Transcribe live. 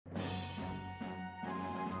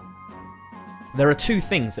There are two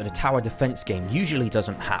things that a tower defense game usually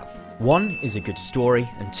doesn't have. One is a good story,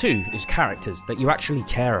 and two is characters that you actually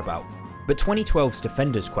care about. But 2012's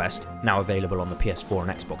Defender's Quest, now available on the PS4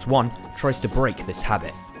 and Xbox One, tries to break this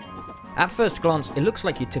habit. At first glance, it looks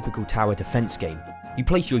like your typical tower defense game. You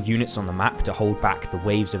place your units on the map to hold back the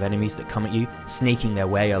waves of enemies that come at you, snaking their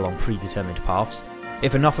way along predetermined paths.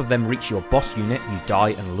 If enough of them reach your boss unit, you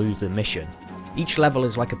die and lose the mission. Each level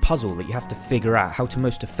is like a puzzle that you have to figure out how to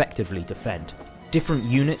most effectively defend. Different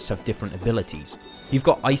units have different abilities. You've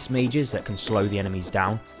got ice mages that can slow the enemies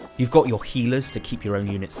down. You've got your healers to keep your own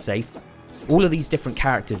units safe. All of these different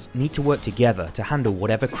characters need to work together to handle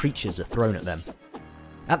whatever creatures are thrown at them.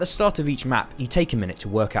 At the start of each map, you take a minute to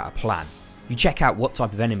work out a plan. You check out what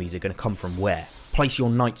type of enemies are going to come from where. Place your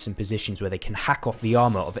knights in positions where they can hack off the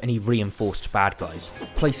armour of any reinforced bad guys.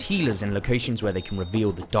 Place healers in locations where they can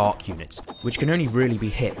reveal the dark units, which can only really be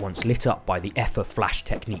hit once lit up by the Ether Flash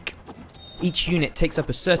technique. Each unit takes up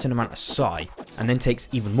a certain amount of psi, and then takes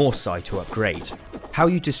even more psi to upgrade. How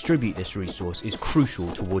you distribute this resource is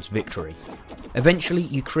crucial towards victory. Eventually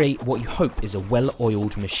you create what you hope is a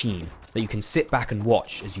well-oiled machine that you can sit back and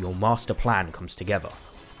watch as your master plan comes together.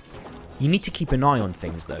 You need to keep an eye on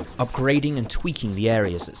things though, upgrading and tweaking the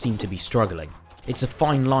areas that seem to be struggling. It's a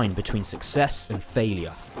fine line between success and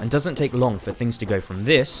failure, and doesn't take long for things to go from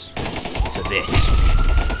this to this.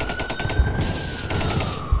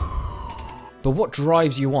 But what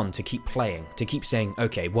drives you on to keep playing, to keep saying,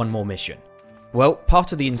 okay, one more mission? Well,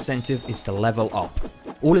 part of the incentive is to level up.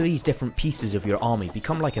 All of these different pieces of your army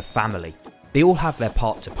become like a family. They all have their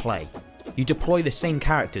part to play. You deploy the same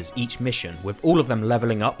characters each mission, with all of them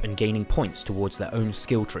leveling up and gaining points towards their own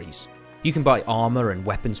skill trees. You can buy armour and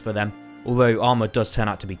weapons for them, although armour does turn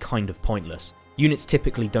out to be kind of pointless. Units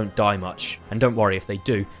typically don't die much, and don't worry if they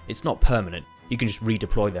do, it's not permanent, you can just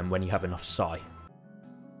redeploy them when you have enough psi.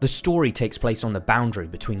 The story takes place on the boundary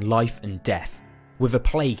between life and death. With a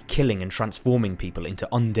plague killing and transforming people into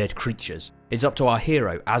undead creatures, it's up to our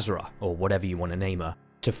hero Azra, or whatever you want to name her,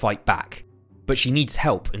 to fight back. But she needs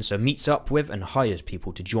help and so meets up with and hires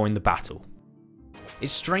people to join the battle.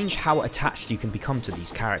 It's strange how attached you can become to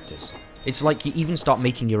these characters. It's like you even start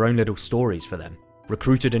making your own little stories for them.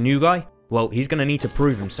 Recruited a new guy? Well, he's going to need to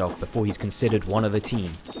prove himself before he's considered one of the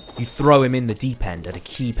team. You throw him in the deep end at a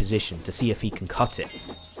key position to see if he can cut it.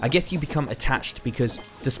 I guess you become attached because,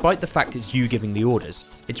 despite the fact it's you giving the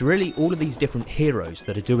orders, it's really all of these different heroes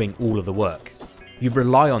that are doing all of the work. You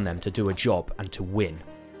rely on them to do a job and to win.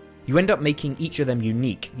 You end up making each of them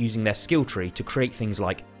unique, using their skill tree to create things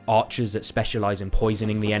like archers that specialise in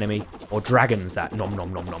poisoning the enemy, or dragons that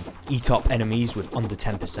eat up enemies with under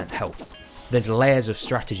 10% health. There's layers of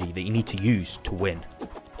strategy that you need to use to win.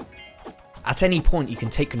 At any point you can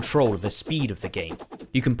take control of the speed of the game.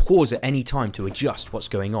 You can pause at any time to adjust what's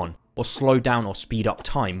going on, or slow down or speed up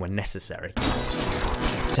time when necessary.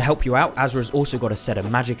 To help you out, Azra's also got a set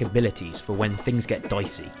of magic abilities for when things get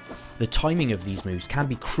dicey. The timing of these moves can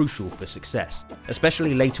be crucial for success,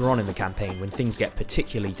 especially later on in the campaign when things get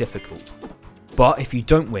particularly difficult. But if you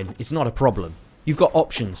don't win, it's not a problem. You've got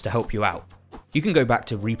options to help you out. You can go back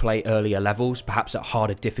to replay earlier levels, perhaps at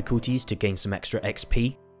harder difficulties to gain some extra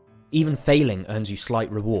XP. Even failing earns you slight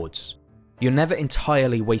rewards. You're never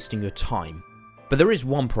entirely wasting your time. But there is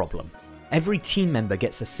one problem. Every team member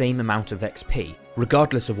gets the same amount of XP,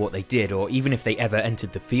 regardless of what they did or even if they ever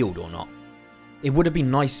entered the field or not. It would have been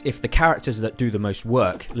nice if the characters that do the most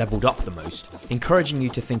work leveled up the most, encouraging you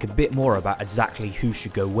to think a bit more about exactly who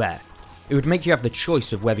should go where. It would make you have the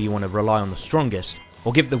choice of whether you want to rely on the strongest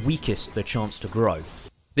or give the weakest the chance to grow.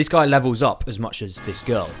 This guy levels up as much as this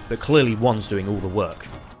girl, but clearly one's doing all the work.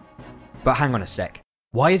 But hang on a sec,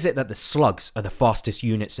 why is it that the slugs are the fastest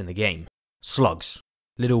units in the game? Slugs.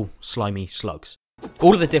 Little slimy slugs.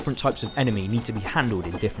 All of the different types of enemy need to be handled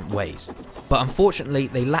in different ways, but unfortunately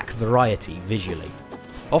they lack variety visually.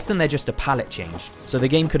 Often they're just a palette change, so the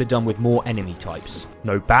game could have done with more enemy types.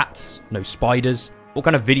 No bats, no spiders, what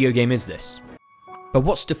kind of video game is this? But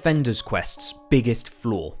what's Defender's Quest's biggest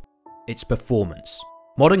flaw? Its performance.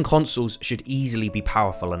 Modern consoles should easily be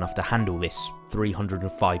powerful enough to handle this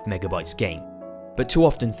 305 megabytes game, but too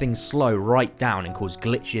often things slow right down and cause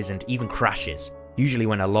glitches and even crashes, usually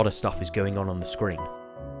when a lot of stuff is going on the screen.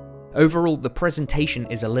 Overall, the presentation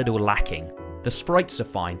is a little lacking. The sprites are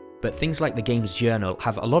fine, but things like the game's journal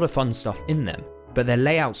have a lot of fun stuff in them, but their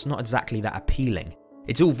layout's not exactly that appealing.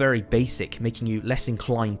 It's all very basic, making you less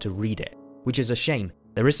inclined to read it, which is a shame.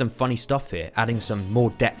 There is some funny stuff here, adding some more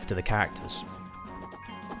depth to the characters.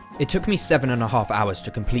 It took me 7.5 hours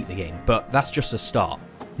to complete the game, but that's just a start.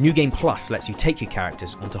 New Game Plus lets you take your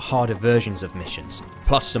characters onto harder versions of missions,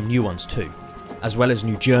 plus some new ones too. as well as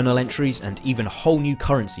new journal entries and even a whole new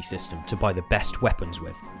currency system to buy the best weapons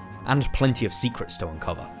with, and plenty of secrets to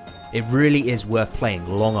uncover. It really is worth playing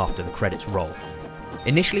long after the credits roll.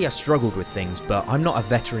 Initially I struggled with things, but I'm not a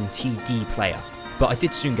veteran TD player, but I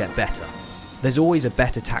did soon get better. There's always a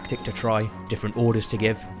better tactic to try, different orders to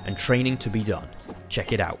give, and training to be done.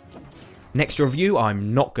 Check it out. Next review,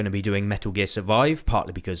 I'm not going to be doing Metal Gear Survive,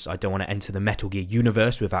 partly because I don't want to enter the Metal Gear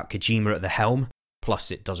universe without Kojima at the helm,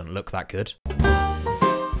 plus it doesn't look that good.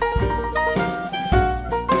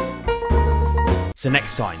 So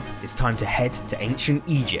next time, it's time to head to ancient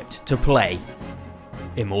Egypt to play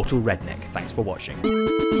Immortal Redneck. Thanks for watching.